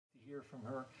hear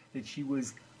from her that she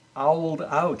was owled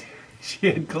out. She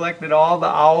had collected all the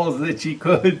owls that she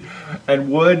could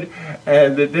and would,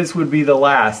 and that this would be the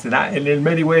last. And in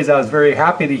many ways I was very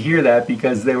happy to hear that,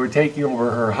 because they were taking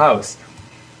over her house.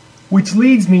 Which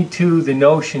leads me to the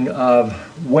notion of,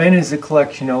 when is a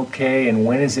collection okay and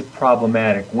when is it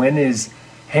problematic? When is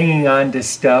hanging on to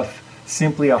stuff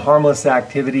simply a harmless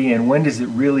activity, and when does it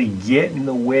really get in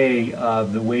the way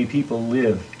of the way people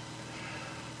live?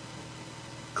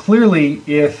 Clearly,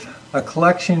 if a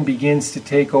collection begins to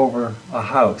take over a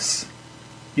house,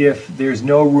 if there's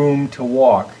no room to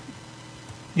walk,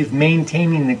 if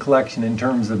maintaining the collection in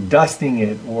terms of dusting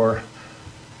it or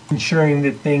ensuring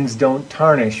that things don't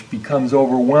tarnish becomes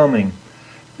overwhelming,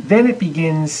 then it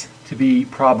begins to be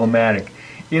problematic.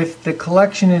 If the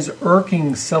collection is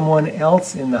irking someone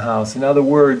else in the house, in other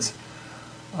words,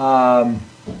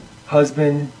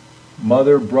 husband,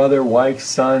 mother, brother, wife,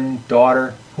 son,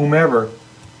 daughter, whomever,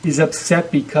 is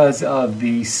upset because of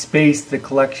the space the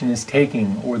collection is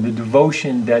taking or the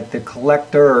devotion that the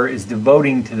collector is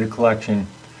devoting to the collection,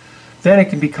 then it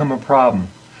can become a problem.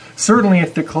 Certainly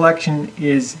if the collection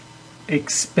is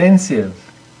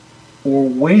expensive or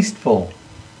wasteful,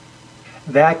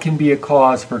 that can be a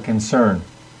cause for concern.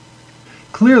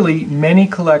 Clearly, many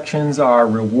collections are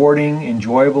rewarding,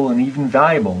 enjoyable, and even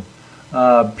valuable.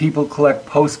 People collect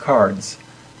postcards,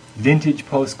 vintage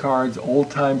postcards,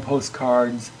 old-time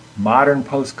postcards, modern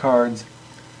postcards.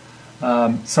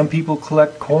 Some people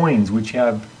collect coins, which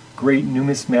have great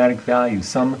numismatic value.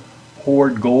 Some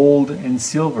hoard gold and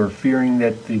silver, fearing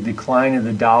that the decline of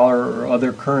the dollar or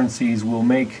other currencies will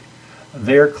make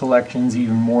their collections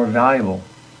even more valuable.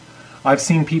 I've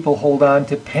seen people hold on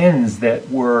to pens that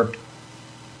were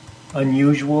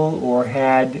unusual or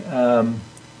had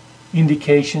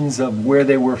indications of where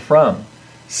they were from.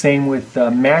 Same with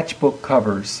matchbook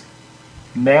covers.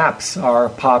 Maps are a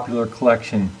popular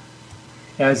collection,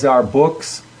 as are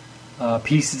books,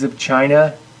 pieces of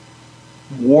china,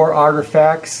 war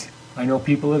artifacts. I know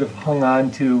people that have hung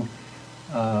on to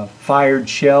fired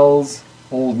shells,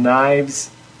 old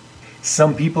knives.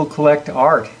 Some people collect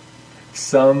art.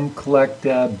 Some collect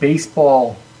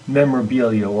baseball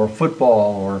memorabilia or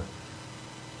football or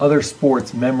other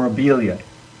sports memorabilia.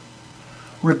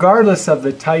 Regardless of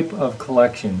the type of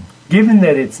collection, given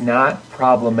that it's not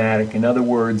problematic, in other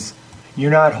words,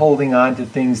 you're not holding on to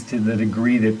things to the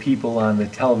degree that people on the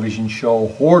television show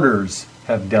Hoarders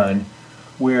have done,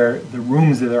 where the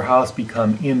rooms of their house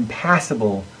become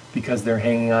impassable because they're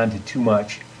hanging on to too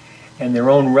much, and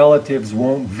their own relatives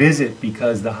won't visit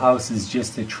because the house is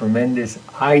just a tremendous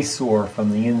eyesore from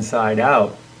the inside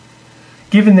out.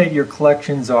 Given that your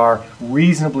collections are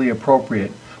reasonably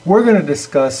appropriate, we're going to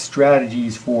discuss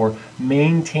strategies for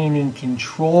maintaining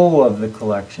control of the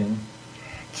collection,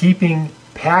 keeping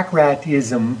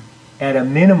Packratism at a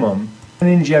minimum, and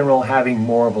in general having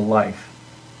more of a life.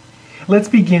 Let's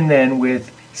begin then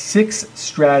with 6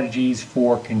 strategies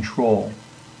for control.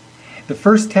 The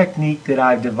first technique that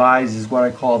I've devised is what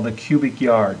I call the cubic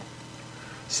yard.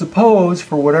 Suppose,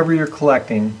 for whatever you're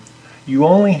collecting, you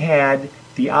only had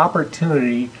the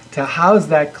opportunity to house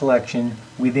that collection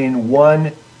within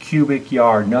 1 cubic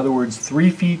yard. In other words, 3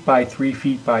 feet by 3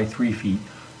 feet by 3 feet.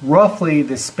 Roughly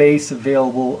the space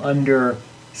available under,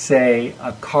 say,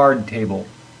 a card table.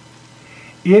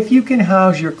 If you can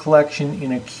house your collection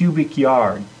in a cubic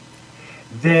yard,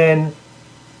 then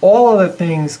all other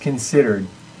things considered,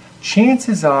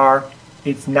 chances are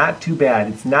it's not too bad.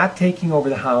 It's not taking over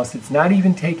the house. It's not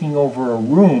even taking over a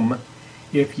room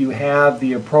if you have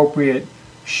the appropriate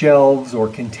shelves or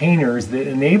containers that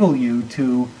enable you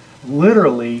to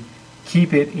literally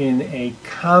keep it in a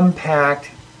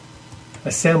compact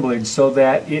assemblage so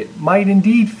that it might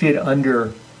indeed fit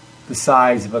under the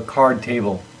size of a card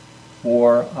table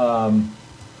or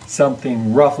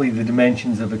something roughly the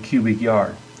dimensions of a cubic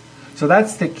yard. So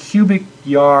that's the cubic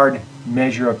yard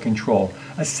measure of control.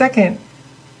 A second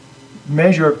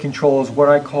measure of control is what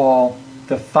I call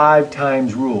the 5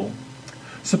 times rule.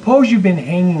 Suppose you've been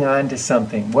hanging on to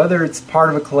something, whether it's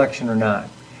part of a collection or not,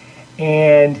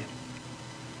 and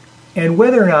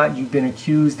whether or not you've been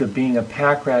accused of being a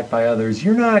packrat by others,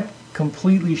 you're not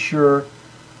completely sure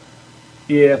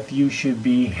if you should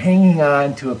be hanging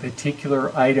on to a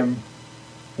particular item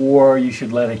or you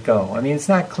should let it go. I mean, it's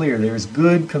not clear. There's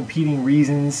good competing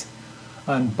reasons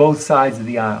on both sides of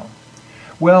the aisle.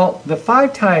 Well, the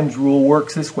 5 times rule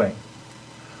works this way.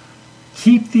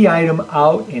 Keep the item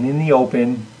out and in the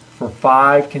open for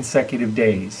 5 consecutive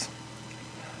days.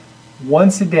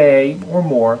 Once a day or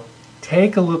more,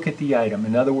 take a look at the item.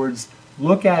 In other words,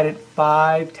 look at it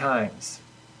 5 times.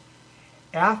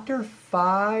 After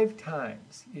 5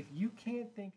 times, if you can't think